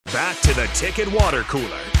back to the Ticket Water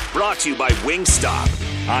Cooler, brought to you by Wingstop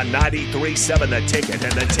on 93.7 The Ticket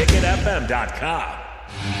and theticketfm.com.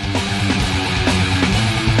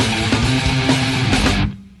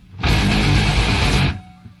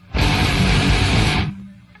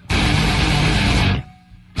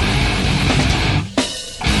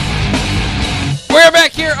 We're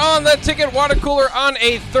back here on the Ticket Water Cooler on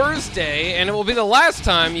a Thursday, and it will be the last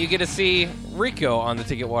time you get to see Rico on the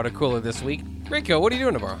Ticket Water Cooler this week. Rico, what are you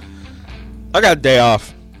doing tomorrow? I got a day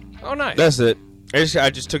off. Oh, nice. That's it. I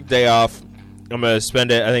just took a day off. I'm going to spend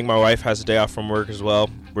it. I think my wife has a day off from work as well.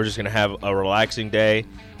 We're just going to have a relaxing day.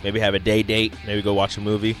 Maybe have a day date. Maybe go watch a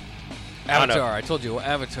movie. Avatar. I told you,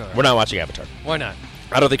 Avatar. We're not watching Avatar. Why not?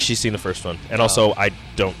 I don't think she's seen the first one. And also, I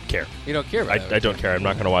don't care. You don't care about it? I don't care. I'm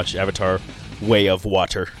not going to watch Avatar Way of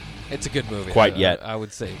Water. It's a good movie. Quite yet. I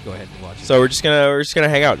would say go ahead and watch it. So we're just gonna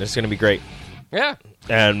hang out, and it's gonna be great. Yeah.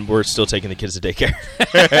 And we're still taking the kids to daycare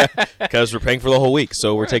because we're paying for the whole week,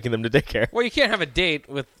 so we're taking them to daycare. Well, you can't have a date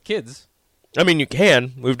with kids. I mean, you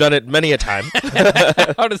can. We've done it many a time.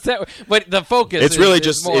 How does that? But the focus. It's really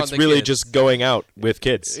is more on the kids. just going out with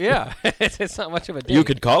kids. Yeah, it's not much of a date. You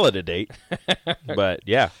could call it a date, but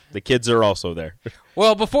yeah, the kids are also there.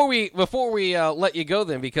 Well, before we let you go,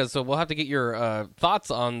 then, because we'll have to get your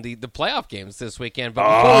thoughts on the playoff games this weekend. But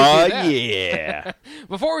before we do that, yeah!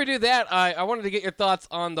 before we do that, I wanted to get your thoughts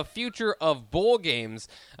on the future of bowl games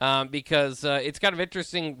because it's kind of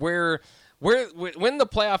interesting when the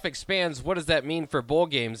playoff expands, what does that mean for bowl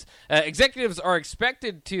games? Executives are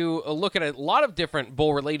expected to look at a lot of different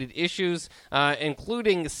bowl-related issues,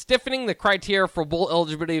 including stiffening the criteria for bowl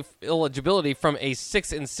eligibility from a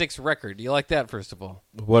 6-6 record. Do you like that, first of all?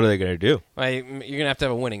 What are they going to do? You're going to have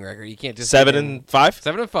a winning record. You can't just 7-5?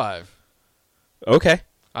 7-5. Okay,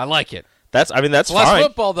 I like it. that's It's fine. less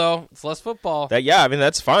football, though. It's less football.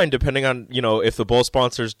 That's fine, depending on if the bowl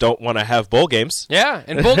sponsors don't want to have bowl games. Yeah,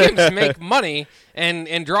 and bowl games make money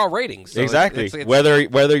and draw ratings. So exactly. it's whether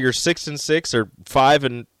you're 6-6 or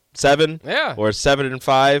 5-7, Yeah. or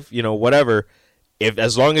 7-5, whatever.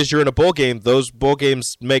 As long as you're in a bowl game, those bowl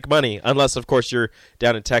games make money. Unless, of course, you're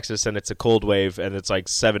down in Texas and it's a cold wave and it's like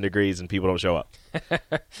 7 degrees and people don't show up.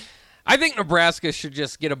 I think Nebraska should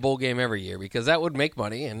just get a bowl game every year because that would make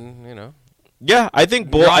money and. Yeah, I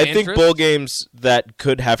think Draw bowl interest. games that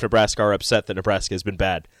could have Nebraska are upset that Nebraska has been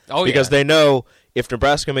bad. Oh, because yeah. they know if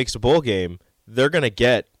Nebraska makes a bowl game, they're going to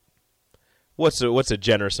get what's a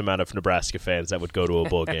generous amount of Nebraska fans that would go to a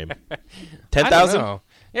bowl game? 10,000?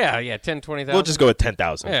 Yeah, 10, 20,000. We'll just go with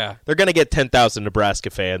 10,000. Yeah. They're going to get 10,000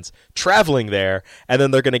 Nebraska fans traveling there, and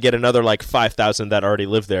then they're going to get another 5,000 that already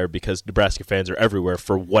live there because Nebraska fans are everywhere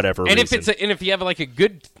for whatever And reason. if you have a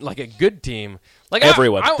good team,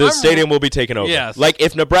 everyone, the stadium will be taken over. Yes.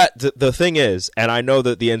 If Nebraska, the thing is, and I know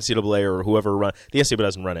that the NCAA or whoever the NCAA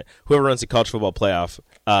doesn't run it, whoever runs the college football playoff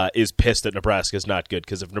is pissed that Nebraska is not good,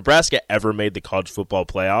 because if Nebraska ever made the college football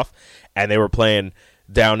playoff and they were playing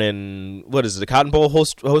down in, the Cotton Bowl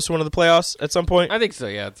host one of the playoffs at some point? I think so,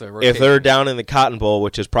 yeah. It's a If rotation. they're down in the Cotton Bowl,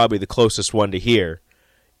 which is probably the closest one to here,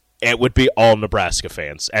 it would be all Nebraska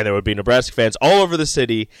fans. And there would be Nebraska fans all over the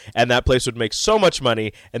city, and that place would make so much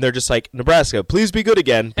money, and they're just like, Nebraska, please be good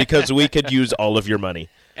again, because we could use all of your money.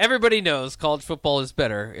 Everybody knows college football is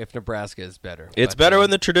better if Nebraska is better. It's better when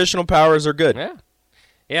the traditional powers are good.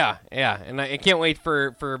 Yeah. And I can't wait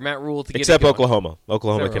for Matt Rule to get Except it going. Oklahoma.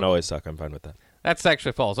 Oklahoma Except can always suck. I'm fine with that. That's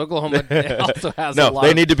actually false. Oklahoma also has a No, lot they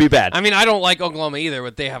of- need to be bad. I mean, I don't like Oklahoma either,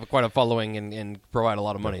 but they have quite a following and provide a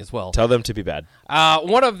lot of money as well. Tell them to be bad.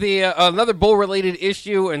 One of the another bowl-related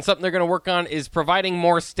issue and something they're going to work on is providing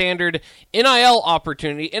more standard NIL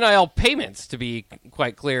opportunity, NIL payments, to be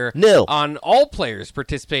quite clear, Nil. on all players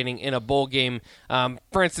participating in a bowl game.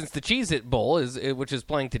 For instance, the Cheez-It Bowl, which is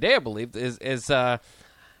playing today, I believe, is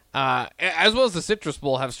as well as the Citrus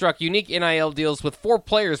Bowl, have struck unique NIL deals with 4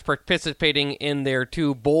 players participating in their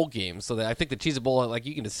 2 bowl games. So I think the Cheez-It Bowl,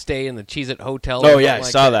 you can just stay in the Cheez-It Hotel. Oh, yeah, I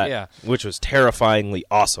saw that. Yeah. Which was terrifyingly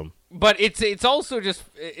awesome. But it's also just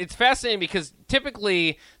it's fascinating because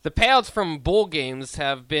typically the payouts from bowl games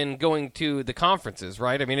have been going to the conferences,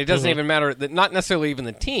 right? I mean, it doesn't even matter that not necessarily even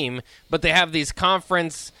the team, but they have these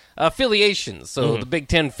conference affiliations. So the Big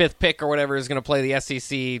Ten 5th pick or whatever is going to play the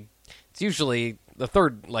SEC. It's usually the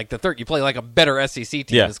third you play a better SEC team.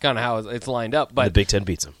 Yeah. Is kind of how it's lined up. But The Big Ten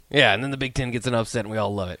beats them. yeah, and then the Big Ten gets an upset, and we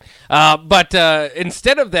all love it. But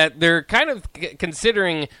instead of that, they're kind of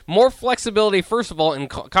considering more flexibility, first of all, in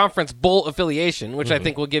conference bowl affiliation, which I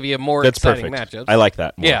think will give you a more That's exciting perfect. matchups. I like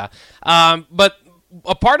that more. Yeah. But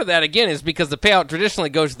a part of that, again, is because the payout traditionally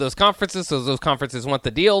goes to those conferences, so those conferences want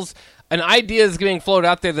the deals. An idea is being floated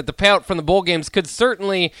out there that the payout from the bowl games could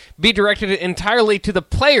certainly be directed entirely to the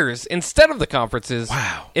players instead of the conferences.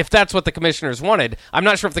 Wow. If that's what the commissioners wanted. I'm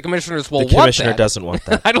not sure if the commissioners will want The that. commissioner doesn't want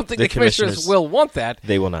that. I don't think the commissioners will want that.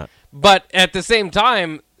 They will not. But at the same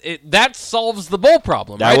time, that solves the bowl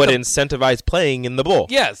problem. That right? would incentivize playing in the bowl.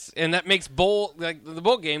 Yes, and that makes the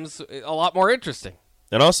bowl games a lot more interesting.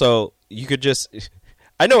 And also, you could just...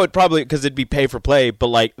 I know it probably... Because it'd be pay for play, but,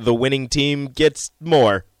 like, the winning team gets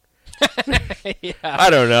more. Yeah. I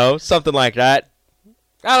don't know. Something like that.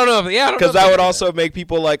 I don't know. Because that would also make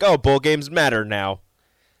people like, oh, bowl games matter now.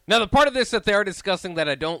 Now, the part of this that they are discussing that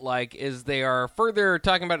I don't like is they are further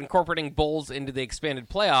talking about incorporating bowls into the expanded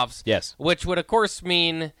playoffs. Yes. Which would, of course,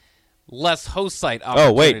 mean less host site opportunities.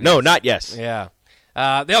 Oh, wait. No, not yes. Yeah.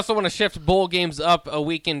 They also want to shift bowl games up a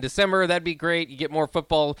week in December. That'd be great. You get more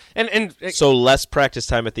football. And So less practice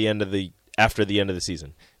time after the end of the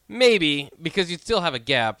season. Maybe, because you'd still have a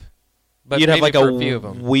gap. But You'd have like for a few of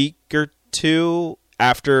them. week or two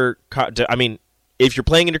after. I mean, if you're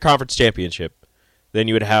playing in your conference championship, then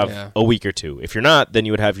you would have a week or two. If you're not, then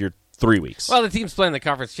you would have your 3 weeks. Well, the teams playing the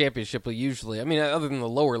conference championship will usually, I mean, other than the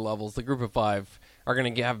lower levels, the group of five are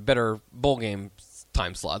going to have better bowl game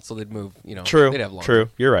time slots, so they'd move, True, they'd have longer. true.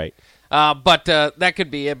 You're right. But that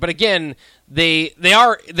could be it. But again, they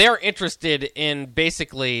are interested in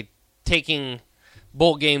basically taking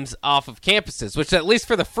bowl games off of campuses, which at least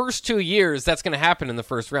for the first 2 years, that's going to happen in the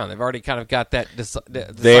first round. They've already kind of got that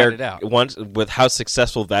decided out. Once with how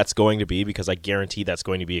successful that's going to be, because I guarantee that's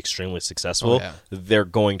going to be extremely successful. They're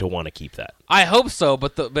going to want to keep that. I hope so,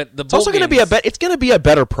 but the it's also going to be it's going to be a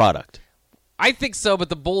better product. I think so, but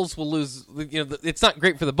the Bulls will lose. It's not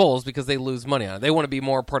great for the Bulls because they lose money on it. They want to be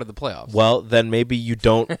more part of the playoffs. Well, then maybe you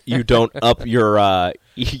don't up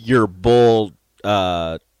your bowl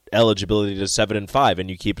eligibility to 7-5, and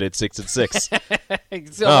you keep it at 6-6.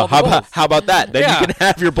 How about that? Then you can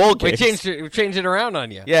have your bowl games. We changed it around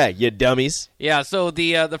on you. Yeah, you dummies. Yeah. So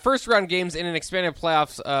the first round games in an expanded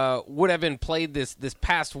playoffs would have been played this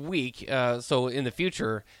past week. So in the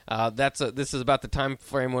future, this is about the time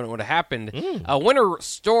frame when it would have happened. A winter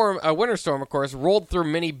storm, of course, rolled through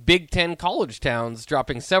many Big Ten college towns,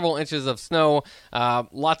 dropping several inches of snow,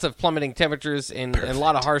 lots of plummeting temperatures, and a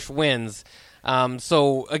lot of harsh winds.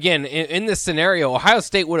 So, again, in this scenario, Ohio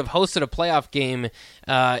State would have hosted a playoff game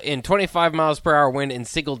in 25 miles per hour wind and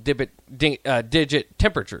single-digit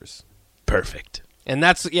temperatures. Perfect. And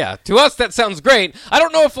that's, to us, that sounds great. I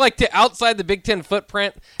don't know if, to outside the Big Ten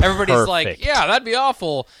footprint, everybody's like, yeah, that'd be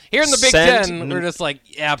awful. Here in the Big Ten, we're just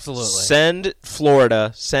like, yeah, absolutely. Send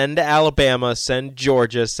Florida, send Alabama, send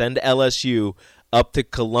Georgia, send LSU up to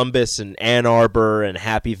Columbus and Ann Arbor and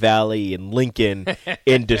Happy Valley and Lincoln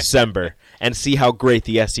in December and see how great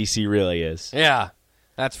the SEC really is. Yeah,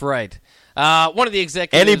 that's right. One of the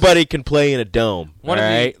executives... Anybody can play in a dome,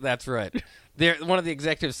 That's right. One of the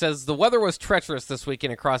executives says the weather was treacherous this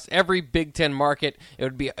weekend across every Big Ten market. It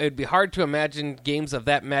would be hard to imagine games of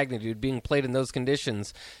that magnitude being played in those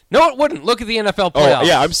conditions. No, it wouldn't. Look at the NFL playoffs. Oh,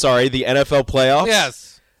 yeah, I'm sorry. The NFL playoffs?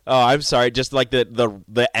 Yes. Oh, I'm sorry. Just like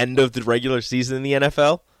the end of the regular season in the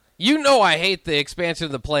NFL? You know I hate the expansion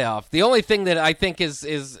of the playoff. The only thing that I think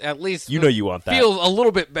is at least you want that. Feels a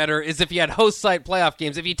little bit better is if you had host site playoff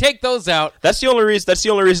games. If you take those out, that's the only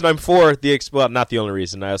reason I'm for well, not the only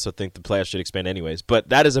reason. I also think the playoffs should expand anyways. But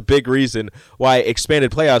that is a big reason why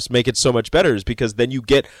expanded playoffs make it so much better, is because then you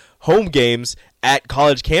get home games at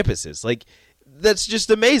college campuses. Like, that's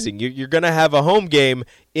just amazing. You're going to have a home game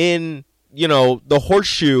in the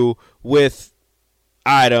Horseshoe with,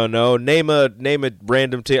 I don't know, name a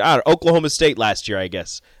random team. I don't know, Oklahoma State last year, I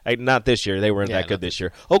guess. Not this year. They weren't that good this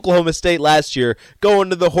year. Oklahoma State last year going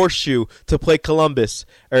to the Horseshoe to play Columbus,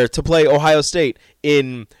 or to play Ohio State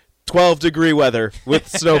in 12-degree weather with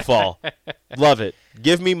snowfall. Love it.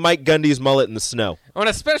 Give me Mike Gundy's mullet in the snow. And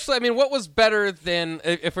especially, what was better than,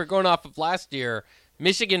 if we're going off of last year,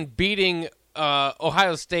 Michigan beating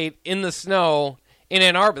Ohio State in the snow in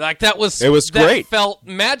Ann Arbor? It was great. Felt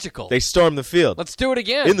magical. They stormed the field. Let's do it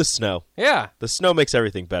again. In the snow. Yeah. The snow makes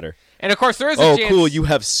everything better. And, of course, there is a chance. Oh, cool. You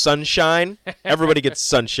have sunshine. Everybody gets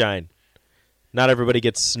sunshine. Not everybody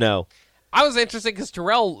gets snow. I was interested because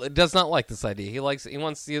Terrell does not like this idea. He wants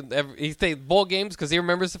he stays bowl games because he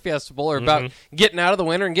remembers the Fiesta Bowl are about getting out of the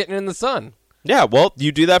winter and getting in the sun. Yeah, well,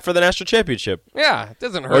 you do that for the national championship. Yeah, it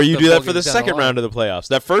doesn't hurt. Or you do that for the second round of the playoffs.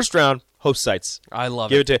 That first round, host sites. I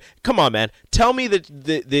love Give it to. Come on, man. Tell me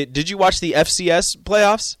did you watch the FCS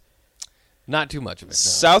playoffs? Not too much of it. No.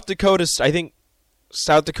 South Dakota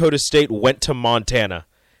State went to Montana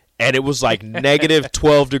and it was like negative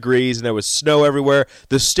 12 degrees, and there was snow everywhere.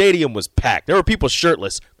 The stadium was packed. There were people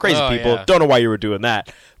shirtless, crazy people. Yeah. Don't know why you were doing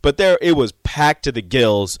that, but it was packed to the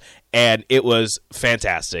gills, and it was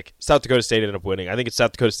fantastic. South Dakota State ended up winning. I think it's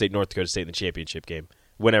South Dakota State, North Dakota State in the championship game,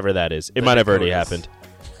 whenever that is. It might have already happened.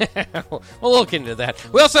 We'll look into that.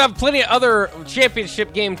 We also have plenty of other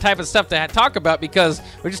championship game type of stuff to talk about because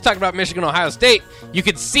we just talked about Michigan, Ohio State. You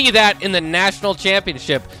could see that in the national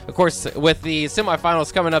championship. Of course, with the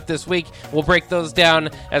semifinals coming up this week, we'll break those down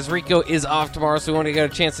as Rico is off tomorrow, so we want to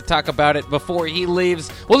get a chance to talk about it before he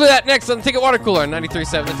leaves. We'll do that next on the Ticket Water Cooler on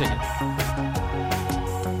 93.7 The Ticket.